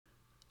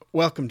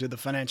Welcome to the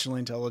Financially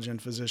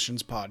Intelligent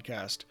Physicians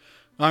Podcast.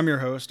 I'm your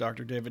host,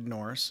 Dr. David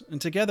Norris,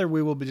 and together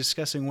we will be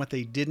discussing what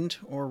they didn't,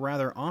 or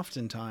rather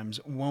oftentimes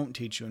won't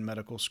teach you in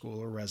medical school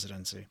or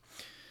residency.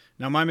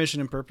 Now, my mission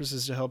and purpose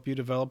is to help you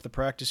develop the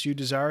practice you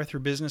desire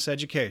through business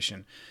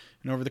education.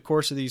 And over the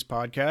course of these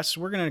podcasts,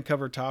 we're going to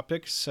cover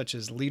topics such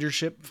as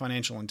leadership,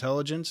 financial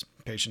intelligence,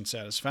 patient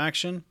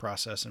satisfaction,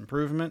 process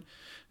improvement,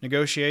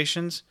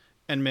 negotiations,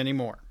 and many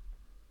more.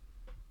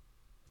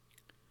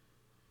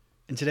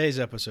 In today's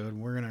episode,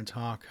 we're going to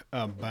talk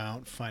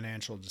about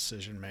financial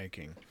decision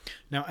making.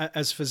 Now,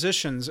 as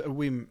physicians,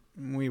 we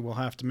will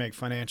have to make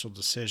financial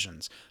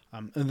decisions.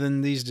 And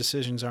then these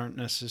decisions aren't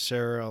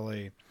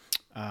necessarily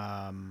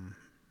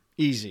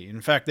easy.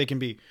 In fact, they can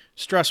be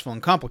stressful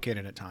and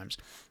complicated at times.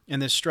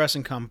 And this stress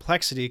and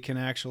complexity can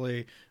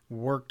actually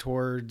work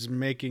towards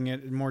making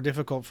it more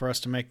difficult for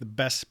us to make the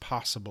best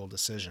possible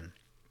decision.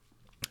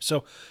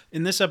 So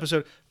in this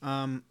episode,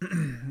 we're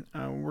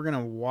going to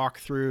walk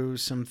through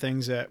some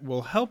things that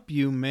will help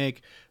you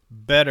make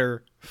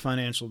better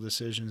financial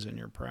decisions in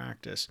your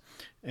practice.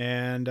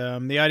 And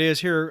the ideas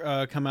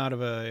here come out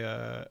of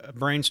a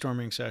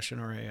brainstorming session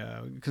or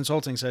a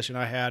consulting session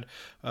I had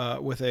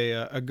with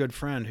a good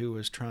friend who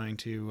was trying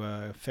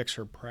to fix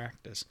her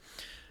practice.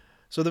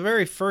 So the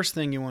very first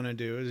thing you want to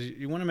do is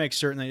you want to make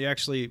certain that you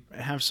actually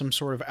have some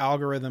sort of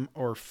algorithm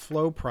or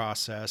flow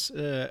process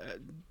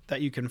that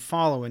you can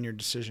follow in your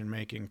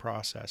decision-making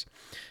process.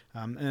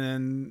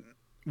 And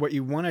what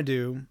you want to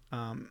do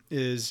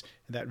is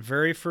that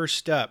very first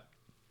step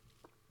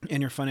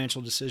in your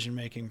financial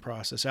decision-making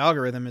process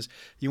algorithm is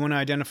you want to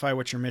identify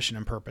what your mission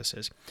and purpose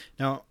is.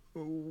 Now,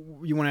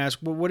 you want to ask,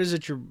 well, what is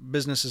it your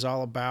business is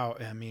all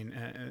about? I mean,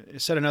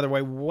 said another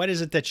way, what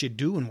is it that you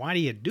do and why do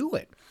you do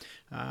it?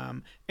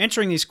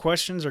 Answering these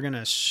questions are going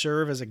to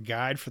serve as a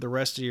guide for the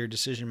rest of your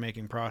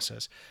decision-making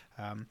process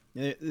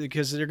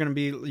because they're going to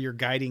be your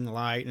guiding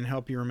light and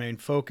help you remain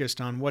focused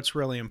on what's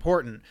really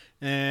important.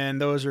 And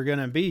those are going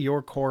to be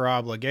your core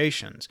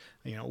obligations,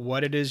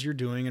 what it is you're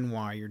doing and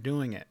why you're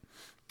doing it.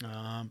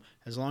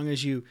 As long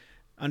as you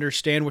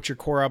understand what your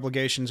core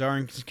obligations are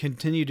and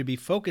continue to be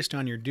focused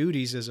on your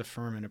duties as a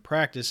firm and a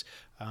practice,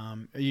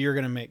 you're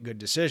going to make good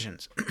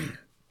decisions.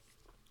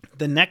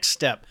 The next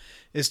step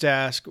is to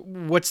ask,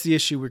 what's the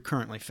issue we're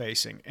currently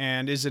facing?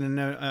 And is it an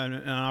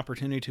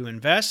opportunity to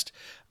invest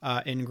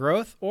in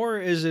growth, or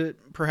is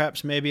it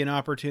perhaps maybe an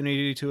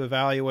opportunity to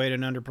evaluate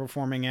an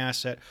underperforming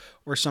asset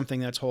or something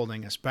that's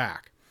holding us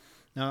back?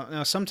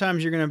 Now,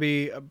 sometimes you're going to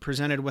be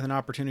presented with an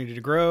opportunity to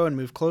grow and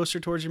move closer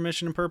towards your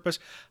mission and purpose.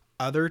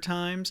 Other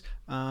times,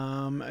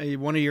 one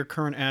of your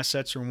current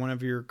assets or one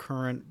of your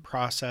current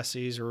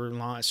processes or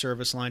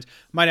service lines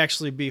might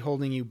actually be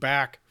holding you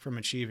back from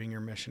achieving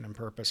your mission and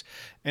purpose.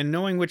 And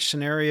knowing which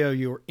scenario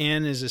you're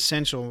in is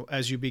essential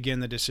as you begin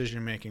the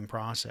decision-making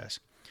process.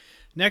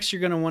 Next,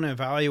 you're going to want to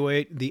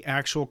evaluate the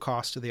actual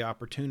cost of the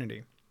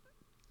opportunity.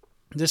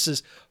 This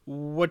is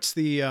what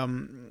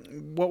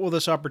will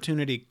this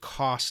opportunity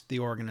cost the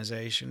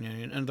organization?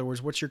 In other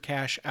words, what's your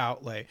cash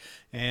outlay?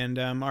 And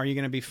are you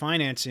going to be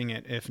financing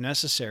it if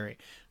necessary?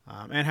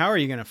 And how are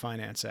you going to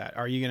finance that?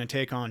 Are you going to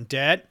take on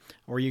debt,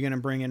 or are you going to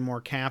bring in more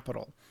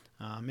capital?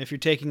 If you're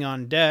taking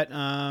on debt,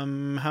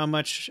 how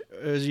much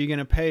is you going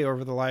to pay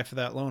over the life of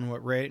that loan?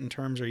 What rate and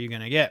terms are you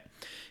going to get?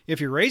 If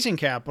you're raising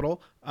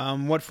capital,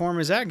 what form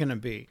is that going to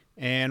be?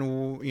 And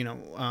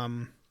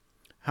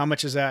how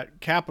much is that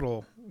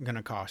capital going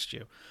to cost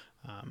you?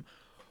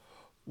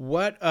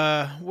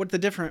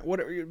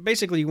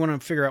 Basically you want to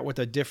figure out what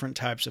the different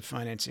types of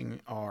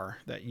financing are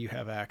that you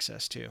have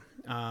access to.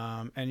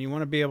 And you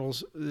want to be able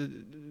to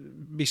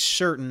be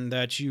certain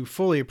that you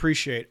fully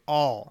appreciate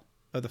all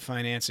of the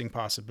financing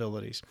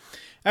possibilities.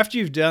 After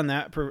you've done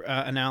that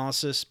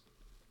analysis,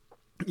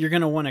 you're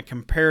going to want to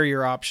compare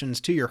your options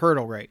to your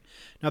hurdle rate.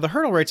 Now, the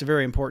hurdle rate's a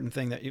very important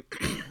thing that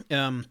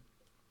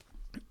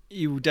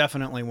you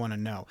definitely want to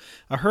know.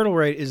 A hurdle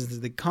rate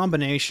is the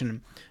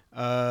combination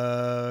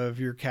of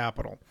your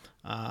capital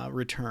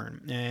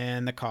return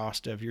and the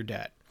cost of your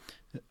debt.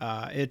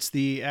 It's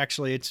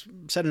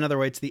said another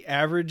way, it's the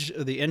average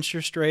of the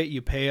interest rate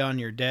you pay on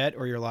your debt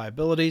or your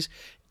liabilities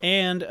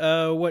and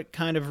what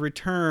kind of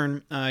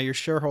return your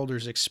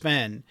shareholders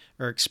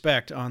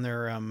expect on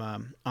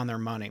their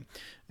money.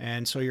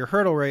 And so your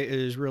hurdle rate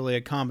is really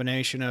a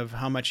combination of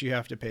how much you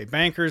have to pay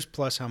bankers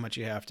plus how much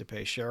you have to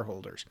pay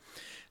shareholders.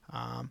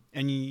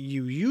 And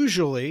you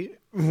usually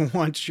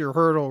want your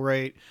hurdle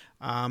rate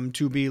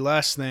to be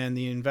less than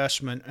the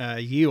investment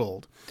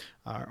yield.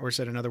 Or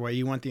said another way,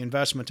 you want the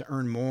investment to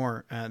earn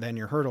more than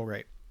your hurdle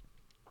rate.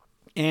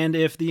 And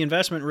if the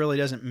investment really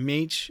doesn't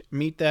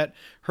meet that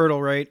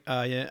hurdle rate,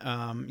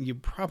 you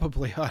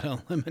probably ought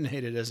to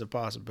eliminate it as a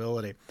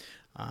possibility.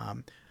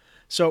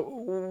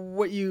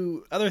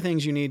 So other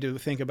things you need to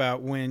think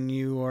about when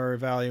you are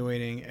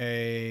evaluating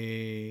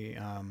a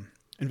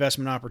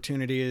investment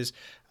opportunity is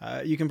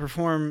you can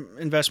perform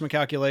investment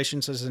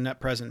calculations as the net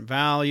present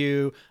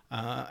value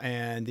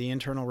and the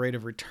internal rate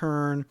of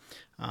return.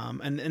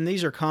 And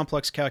these are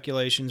complex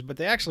calculations, but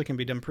they actually can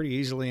be done pretty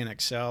easily in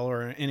Excel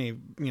or any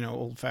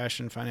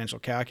old-fashioned financial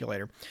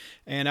calculator.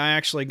 And I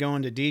actually go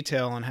into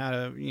detail on how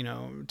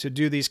to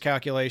do these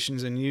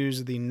calculations and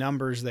use the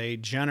numbers they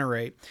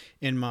generate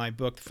in my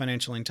book, The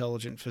Financially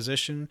Intelligent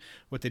Physician,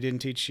 what they didn't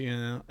teach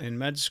you in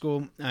med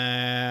school,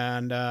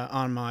 and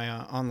on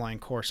my online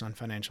course on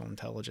financial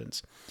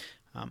intelligence.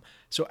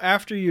 So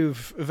after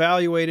you've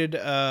evaluated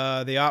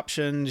the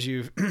options,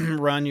 you've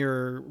run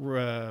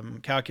your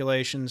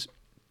calculations,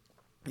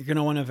 you're going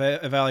to want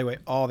to evaluate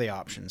all the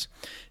options.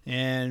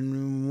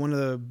 And one of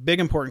the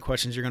big important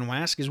questions you're going to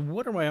ask is,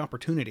 what are my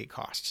opportunity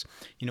costs?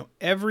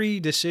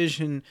 Every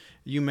decision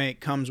you make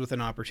comes with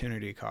an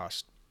opportunity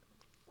cost.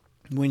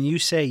 When you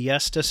say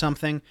yes to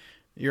something,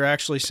 you're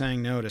actually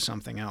saying no to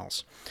something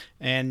else.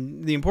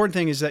 And the important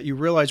thing is that you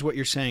realize what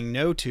you're saying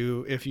no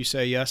to if you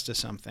say yes to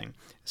something.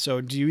 So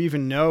do you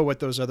even know what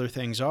those other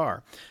things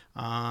are?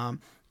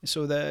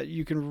 So that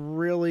you can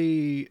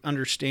really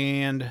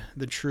understand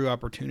the true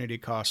opportunity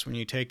cost when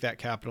you take that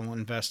capital and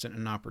invest it in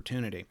an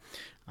opportunity.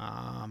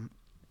 And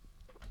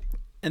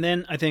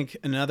then I think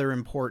another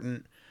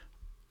important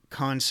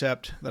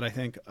concept that I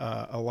think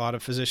a lot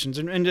of physicians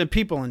and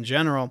people in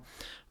general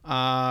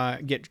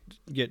get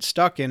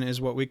stuck in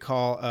is what we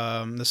call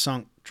the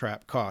sunk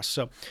trap cost.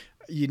 So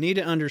you need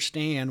to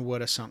understand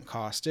what a sunk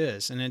cost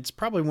is, and it's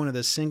probably one of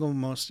the single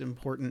most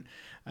important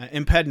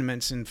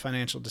impediments in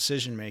financial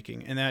decision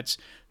making, and that's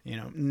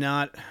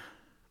not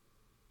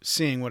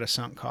seeing what a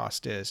sunk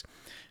cost is.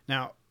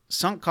 Now,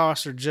 sunk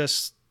costs are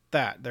just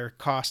that. They're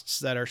costs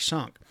that are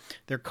sunk.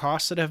 They're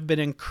costs that have been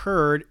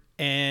incurred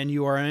and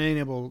you are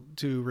unable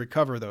to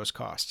recover those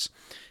costs.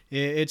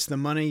 It's the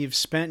money you've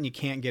spent and you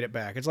can't get it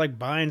back. It's like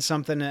buying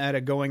something at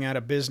a going out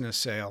of business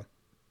sale.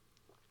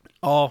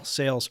 All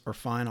sales are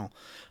final.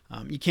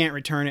 You can't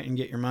return it and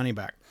get your money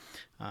back.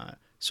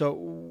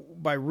 So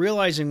by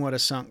realizing what a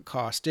sunk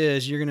cost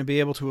is, you're going to be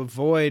able to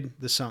avoid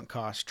the sunk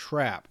cost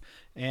trap.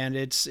 And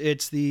it's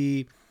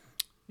the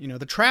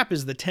trap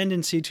is the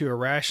tendency to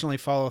irrationally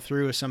follow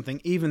through with something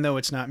even though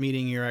it's not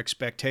meeting your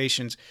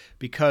expectations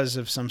because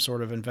of some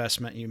sort of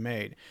investment you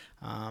made.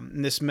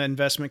 And this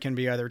investment can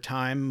be either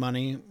time,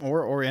 money,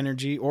 or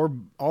energy, or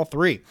all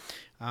three.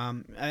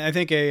 I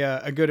think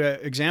a good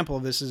example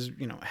of this is,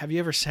 have you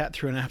ever sat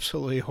through an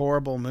absolutely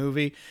horrible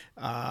movie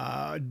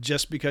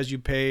just because you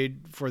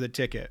paid for the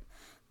ticket?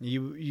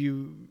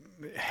 You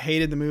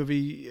hated the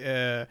movie,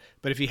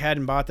 but if you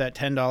hadn't bought that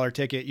 $10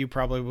 ticket, you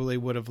probably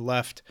would have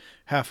left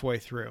halfway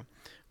through.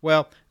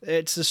 Well,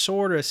 it's the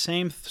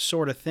same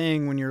sort of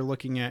thing when you're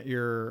looking at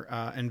your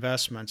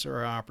investments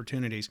or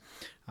opportunities.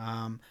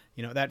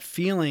 That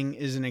feeling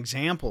is an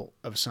example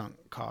of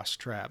sunk cost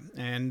trap.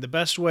 And the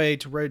best way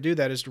to do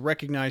that is to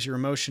recognize your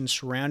emotions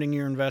surrounding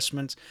your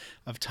investments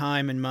of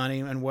time and money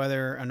and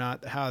whether or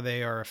not how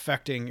they are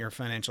affecting your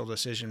financial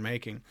decision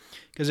making.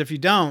 Because if you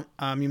don't,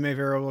 you may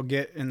very well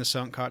get in the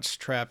sunk cost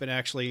trap and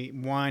actually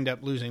wind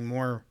up losing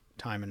more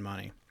time and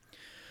money.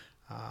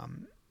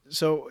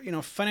 So,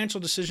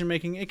 financial decision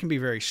making, it can be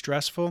very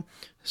stressful.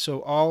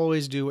 So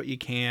always do what you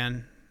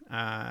can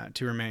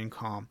to remain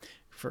calm.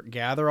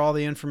 Gather all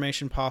the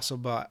information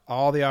possible about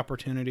all the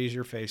opportunities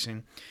you're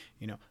facing.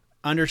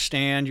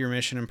 Understand your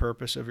mission and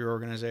purpose of your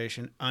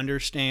organization.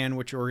 Understand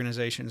what your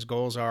organization's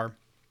goals are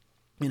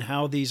and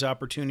how these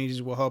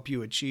opportunities will help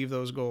you achieve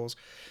those goals.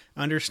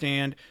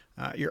 Understand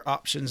your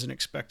options and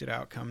expected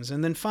outcomes.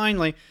 And then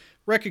finally,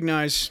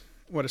 recognize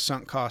what a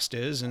sunk cost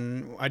is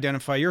and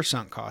identify your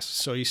sunk costs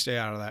so you stay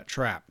out of that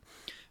trap.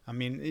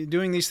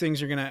 Doing these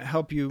things are going to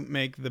help you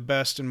make the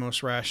best and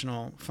most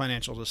rational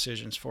financial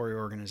decisions for your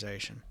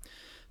organization.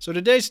 So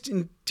today's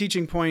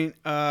teaching point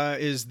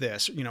is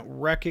this.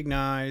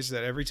 Recognize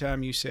that every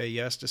time you say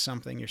yes to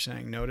something, you're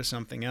saying no to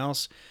something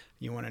else.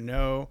 You want to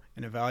know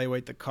and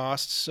evaluate the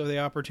costs of the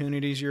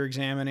opportunities you're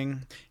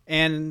examining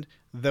and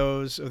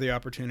those of the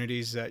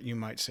opportunities that you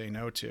might say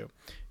no to.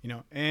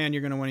 And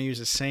you're going to want to use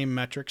the same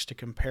metrics to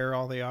compare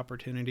all the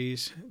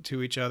opportunities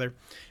to each other.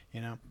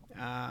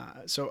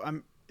 So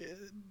I'm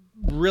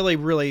really,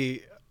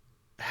 really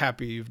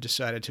happy you've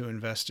decided to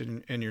invest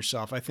in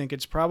yourself. I think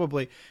it's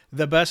probably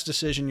the best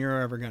decision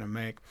you're ever going to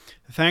make.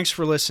 Thanks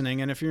for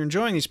listening. And if you're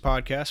enjoying these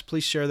podcasts,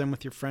 please share them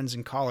with your friends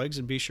and colleagues,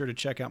 and be sure to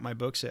check out my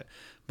books at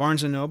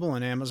Barnes & Noble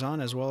and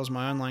Amazon, as well as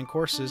my online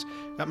courses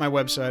at my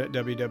website at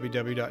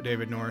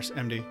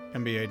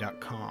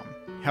www.davidnorrismdmba.com.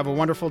 Have a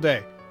wonderful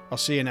day. I'll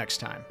see you next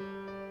time.